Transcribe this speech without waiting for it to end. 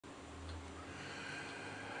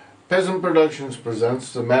Peasant Productions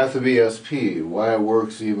presents the math of ESP, why it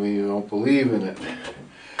works even when you don't believe in it.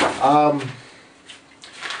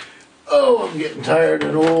 Oh, I'm getting tired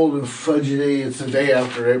and old and fudgy. It's the day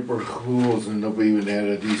after April Fools and nobody even had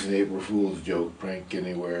a decent April Fool's joke prank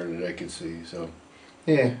anywhere that I could see. So,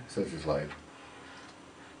 yeah, such is life.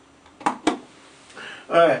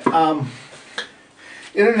 Alright,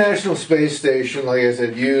 International Space Station, like I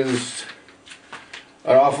said, used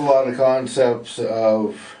an awful lot of concepts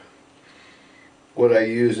of what I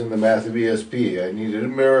use in the math of ESP. I needed a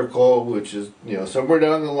miracle, which is, somewhere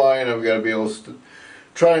down the line I've got to be able to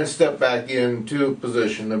try and step back into a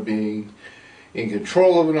position of being in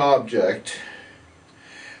control of an object.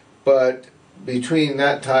 But between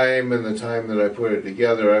that time and the time that I put it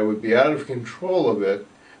together, I would be out of control of it,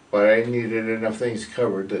 but I needed enough things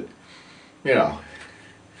covered that,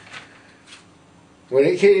 when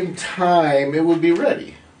it came time, it would be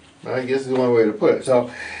ready. I guess is the only way to put it.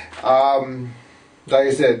 So, like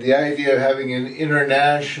I said, the idea of having an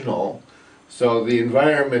international, so the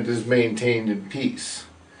environment is maintained in peace.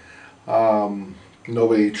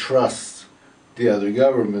 Nobody trusts the other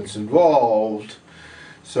governments involved,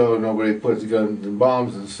 so nobody puts guns and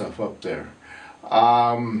bombs and stuff up there.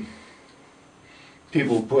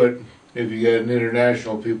 People put, if you get an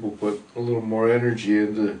international, people put a little more energy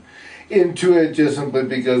into it just simply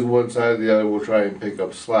because one side or the other will try and pick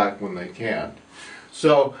up slack when they can.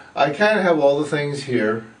 So I kind of have all the things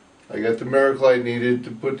here. I got the miracle I needed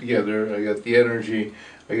to put together. I got the energy.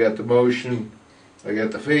 I got the motion. I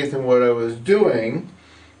got the faith in what I was doing.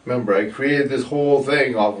 Remember, I created this whole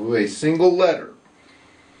thing off of a single letter.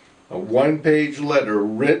 A one-page letter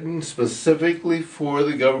written specifically for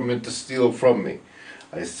the government to steal from me.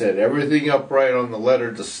 I set everything up right on the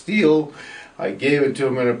letter to steal. I gave it to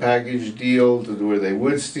them in a package deal to where they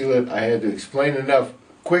would steal it. I had to explain enough,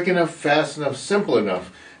 quick enough, fast enough, simple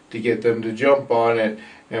enough to get them to jump on it,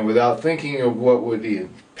 and without thinking of what would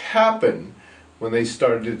happen when they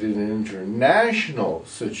started an international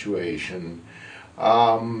situation,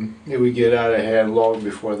 it would get out of hand long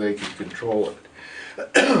before they could control it.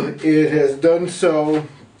 It has done so,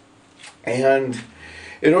 and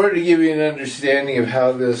in order to give you an understanding of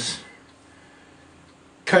how this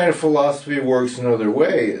kind of philosophy works in other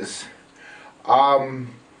ways, like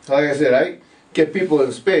I said, I get people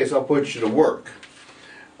in space, I'll put you to work.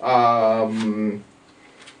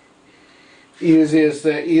 Easiest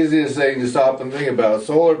thing to stop and think about.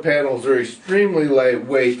 Solar panels are extremely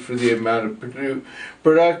lightweight for the amount of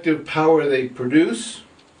productive power they produce,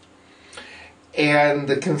 and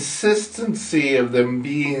the consistency of them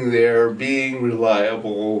being there, being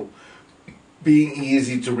reliable, being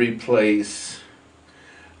easy to replace,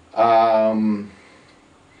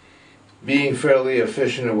 being fairly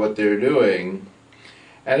efficient at what they're doing.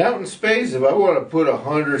 And out in space, if I want to put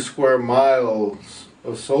 100 square miles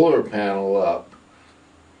of solar panel up,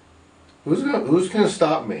 who's going to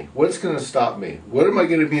stop me? What's going to stop me? What am I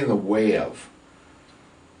going to be in the way of?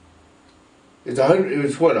 It's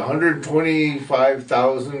what,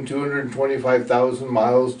 125,000, 225,000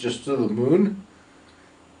 miles just to the moon?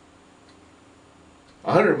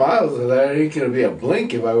 100 miles of that ain't going to be a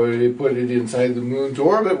blink if I were to put it inside the moon's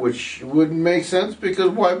orbit, which wouldn't make sense because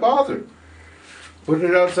why bother? Put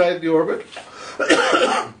it outside the orbit.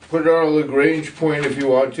 Put it on a Lagrange point if you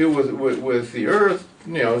want to with the Earth,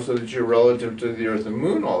 so that you're relative to the Earth and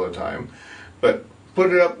Moon all the time. But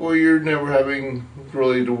put it up where you're never having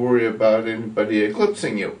really to worry about anybody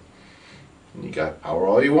eclipsing you. And you got power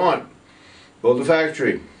all you want. Build a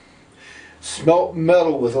factory. Smelt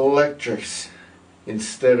metal with electrics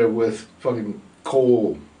instead of with fucking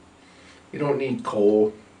coal. You don't need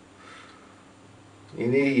coal. You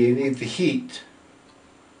need the heat.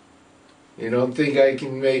 You don't think I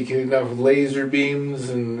can make enough laser beams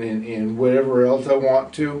and whatever else I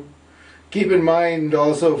want to? Keep in mind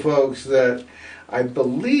also, folks, that I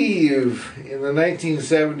believe in the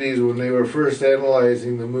 1970s when they were first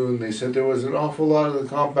analyzing the moon, they said there was an awful lot of the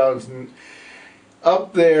compounds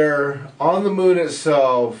up there on the moon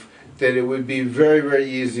itself that it would be very, very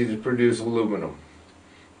easy to produce aluminum.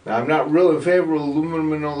 Now, I'm not real in favor of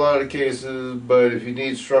aluminum in a lot of cases, but if you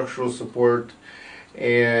need structural support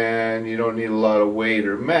and you don't need a lot of weight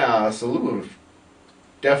or mass, aluminum is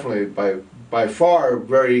definitely by far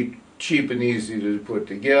very cheap and easy to put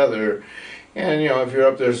together. And if you're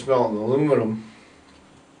up there smelting aluminum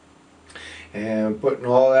and putting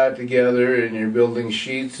all that together, and you're building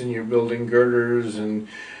sheets and you're building girders and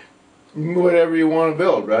whatever you want to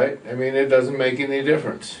build, right? I mean, it doesn't make any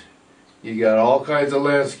difference. You got all kinds of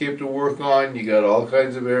landscape to work on, you got all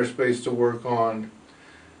kinds of airspace to work on.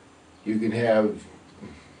 You can have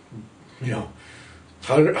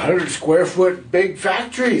 100 square foot big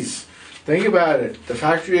factories. Think about it. The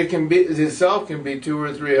factory itself can be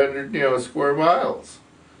 200 or 300 square miles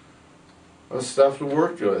of stuff to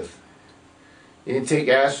work with. You can take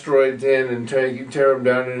asteroids in and tear them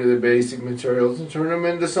down into the basic materials and turn them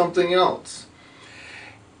into something else.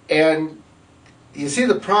 And you see,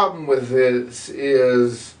 the problem with this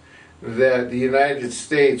is that the United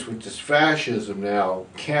States, which is fascism now,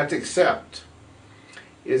 can't accept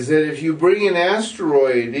is that if you bring an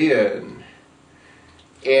asteroid in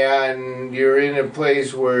and you're in a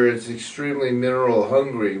place where it's extremely mineral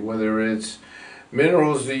hungry, whether it's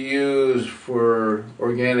minerals to use for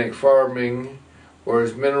organic farming, or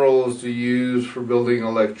it's minerals to use for building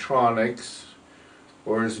electronics,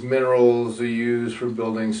 or it's minerals to use for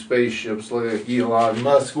building spaceships like Elon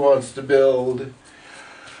Musk wants to build,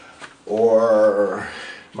 or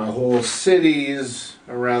my whole cities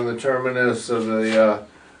around the terminus of the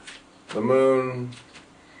moon.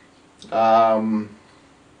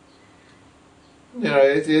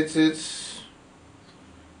 It's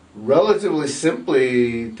relatively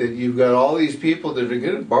simply that you've got all these people that are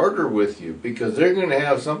going to barter with you because they're going to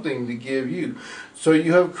have something to give you. So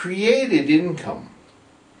you have created income.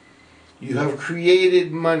 You have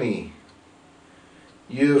created money.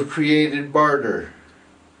 You have created barter.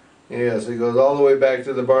 Yes, it goes all the way back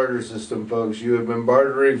to the barter system, folks. You have been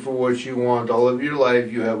bartering for what you want all of your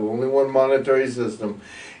life. You have only one monetary system.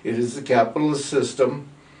 It is the capitalist system.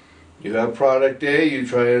 You have product A, you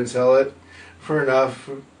try and sell it for enough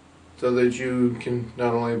so that you can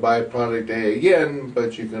not only buy product A again,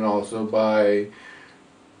 but you can also buy,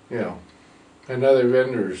 another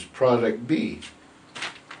vendor's product B.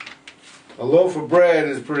 A loaf of bread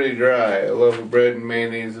is pretty dry. A loaf of bread and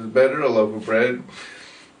mayonnaise is better. A loaf of bread,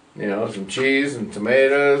 some cheese and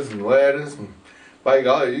tomatoes and lettuce. And by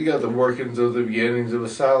golly, you got the workings of the beginnings of a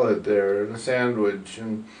salad there and a sandwich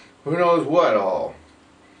and who knows what all.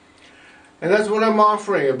 And that's what I'm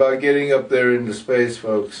offering about getting up there into space,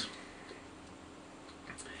 folks.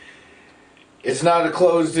 It's not a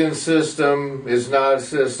closed-in system. It's not a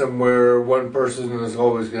system where one person is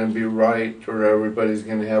always going to be right or everybody's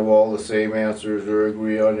going to have all the same answers or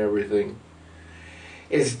agree on everything.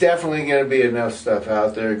 It's definitely going to be enough stuff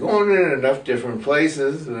out there going in enough different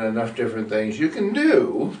places and enough different things you can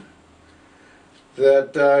do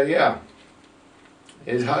that,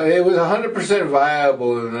 it was 100%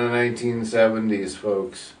 viable in the 1970s,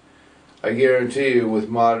 folks. I guarantee you, with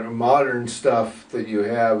modern stuff that you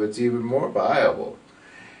have, it's even more viable.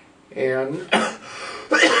 And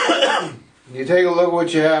you take a look at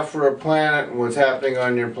what you have for a planet and what's happening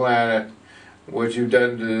on your planet, what you've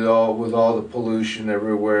done with all the pollution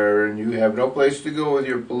everywhere, and you have no place to go with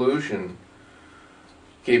your pollution.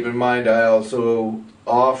 Keep in mind, I also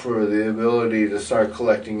offer the ability to start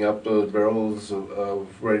collecting up those barrels of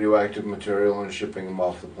radioactive material and shipping them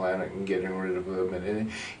off the planet and getting rid of them.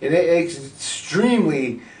 And it's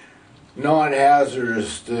extremely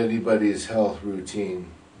non-hazardous to anybody's health routine.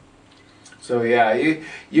 So yeah,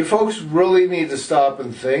 you folks really need to stop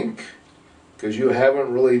and think, because you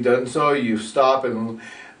haven't really done so. You stop and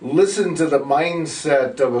listen to the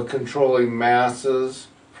mindset of a controlling masses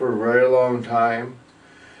for a very long time.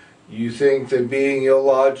 You think that being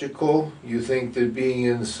illogical, you think that being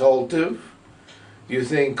insultive, you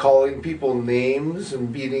think calling people names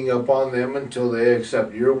and beating up on them until they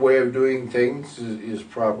accept your way of doing things is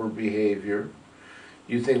proper behavior.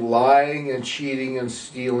 You think lying and cheating and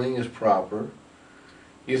stealing is proper.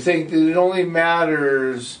 You think that it only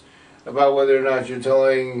matters about whether or not you're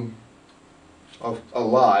telling a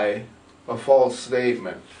lie, a false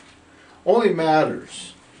statement. Only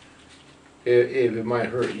matters if it might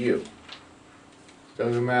hurt you.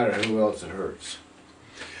 Doesn't matter who else it hurts.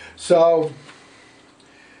 So,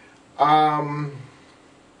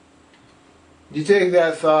 you take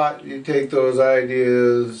that thought, you take those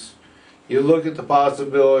ideas, you look at the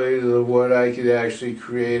possibilities of what I could actually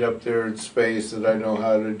create up there in space that I know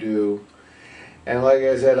how to do. And like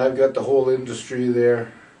I said, I've got the whole industry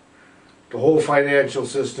there. The whole financial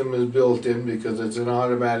system is built in because it's an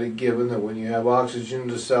automatic given that when you have oxygen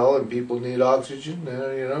to sell and people need oxygen,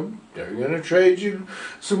 they're going to trade you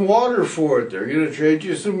some water for it. They're going to trade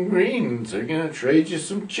you some greens. They're going to trade you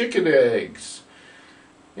some chicken eggs.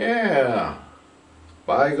 Yeah.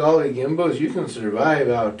 By golly, Gimbos, you can survive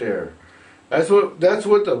out there. That's what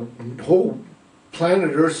the whole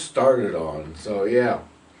planet Earth started on. So yeah.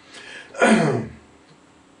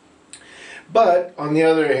 But, on the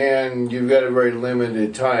other hand, you've got a very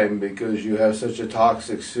limited time because you have such a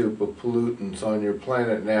toxic soup of pollutants on your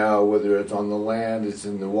planet now, whether it's on the land, it's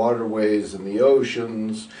in the waterways and the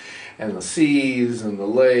oceans and the seas and the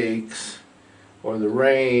lakes. or the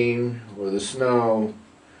rain or the snow,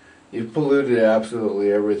 you've polluted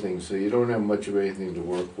absolutely everything, so you don't have much of anything to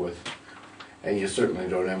work with. And you certainly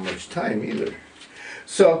don't have much time either.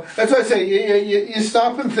 So that's why I say you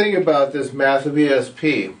stop and think about this math of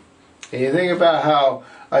ESP. And you think about how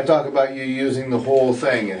I talk about you using the whole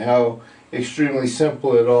thing and how extremely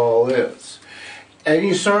simple it all is. And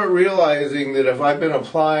you start realizing that if I've been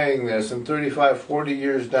applying this in 35, 40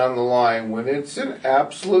 years down the line, when it's an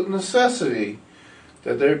absolute necessity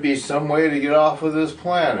that there be some way to get off of this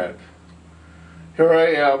planet, here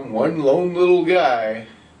I am, one lone little guy.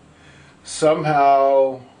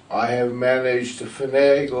 Somehow I have managed to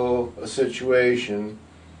finagle a situation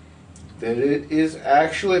that it is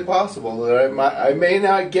actually possible that I may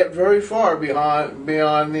not get very far beyond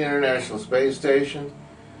the International Space Station,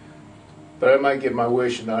 but I might get my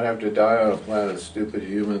wish and not have to die on a planet of stupid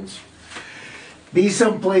humans. Be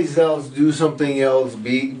someplace else, do something else,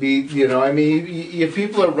 you know, I mean, if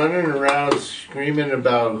people are running around screaming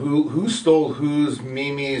about who stole whose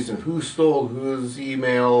memes and who stole whose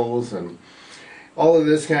emails and all of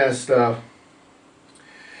this kind of stuff,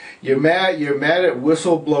 you're mad at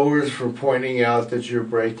whistleblowers for pointing out that you're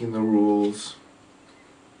breaking the rules.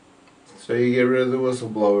 So you get rid of the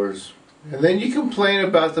whistleblowers. And then you complain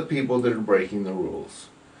about the people that are breaking the rules.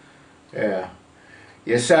 Yeah.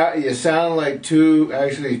 You sound like two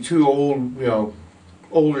old, you know,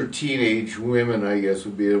 older teenage women, I guess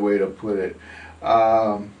would be the way to put it.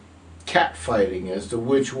 Catfighting as to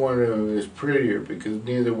which one of them is prettier, because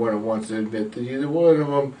neither one of them wants to admit that either one of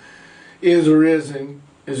them is or isn't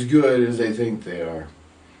as good as they think they are.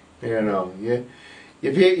 You know, you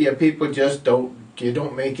people just don't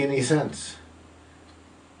make any sense.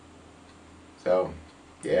 So,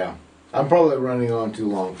 yeah, I'm probably running on too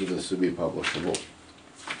long for this to be publishable.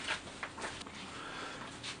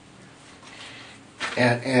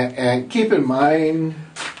 And keep in mind,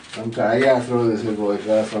 I gotta throw this in really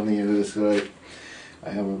fast on the end of this, so I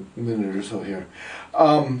have a minute or so here.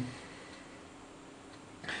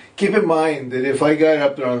 Keep in mind that if I got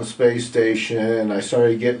up there on the space station and I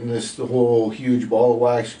started getting the whole huge ball of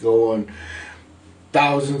wax going,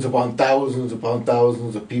 thousands upon thousands upon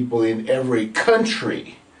thousands of people in every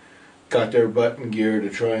country got their butt in gear to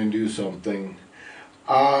try and do something.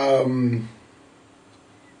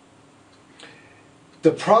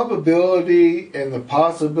 The probability and the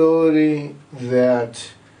possibility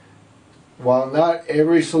that while not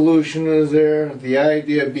every solution is there, the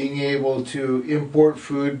idea of being able to import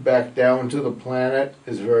food back down to the planet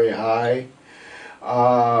is very high.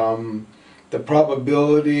 The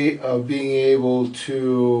probability of being able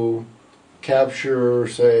to capture,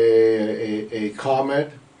 say, a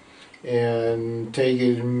comet and take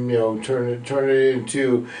it, you know, turn it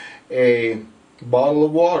into a bottle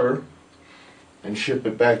of water and ship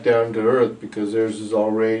it back down to Earth, because theirs is all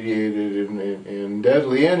radiated and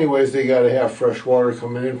deadly. Anyways, they got to have fresh water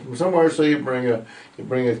coming in from somewhere, so you bring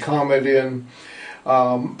a comet in.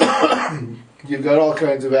 You've got all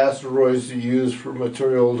kinds of asteroids to use for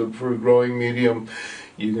material for a growing medium.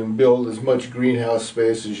 You can build as much greenhouse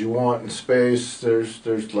space as you want in space.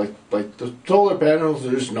 There's like the solar panels.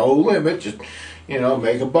 There's no limit. Just, you know,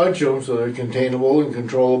 make a bunch of them so they're containable and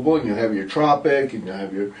controllable, and you have your tropic, and you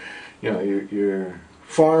have your, you know, your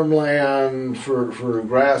farmland for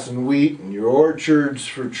grass and wheat, and your orchards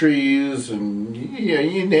for trees, and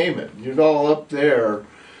you name it. It's all up there.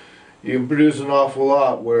 You can produce an awful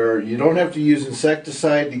lot where you don't have to use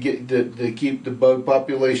insecticide to keep the bug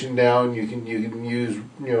population down. You can use,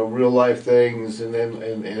 you know, real life things, and then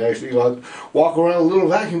and actually walk around a little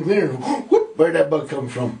vacuum cleaner and whoop, where'd that bug come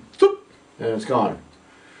from? Whoop, and it's gone.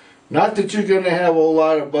 Not that you're going to have a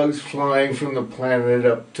lot of bugs flying from the planet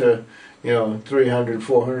up to, you know, 300,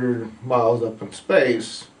 400 miles up in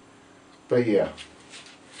space, but yeah,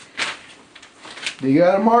 you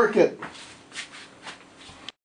got to market.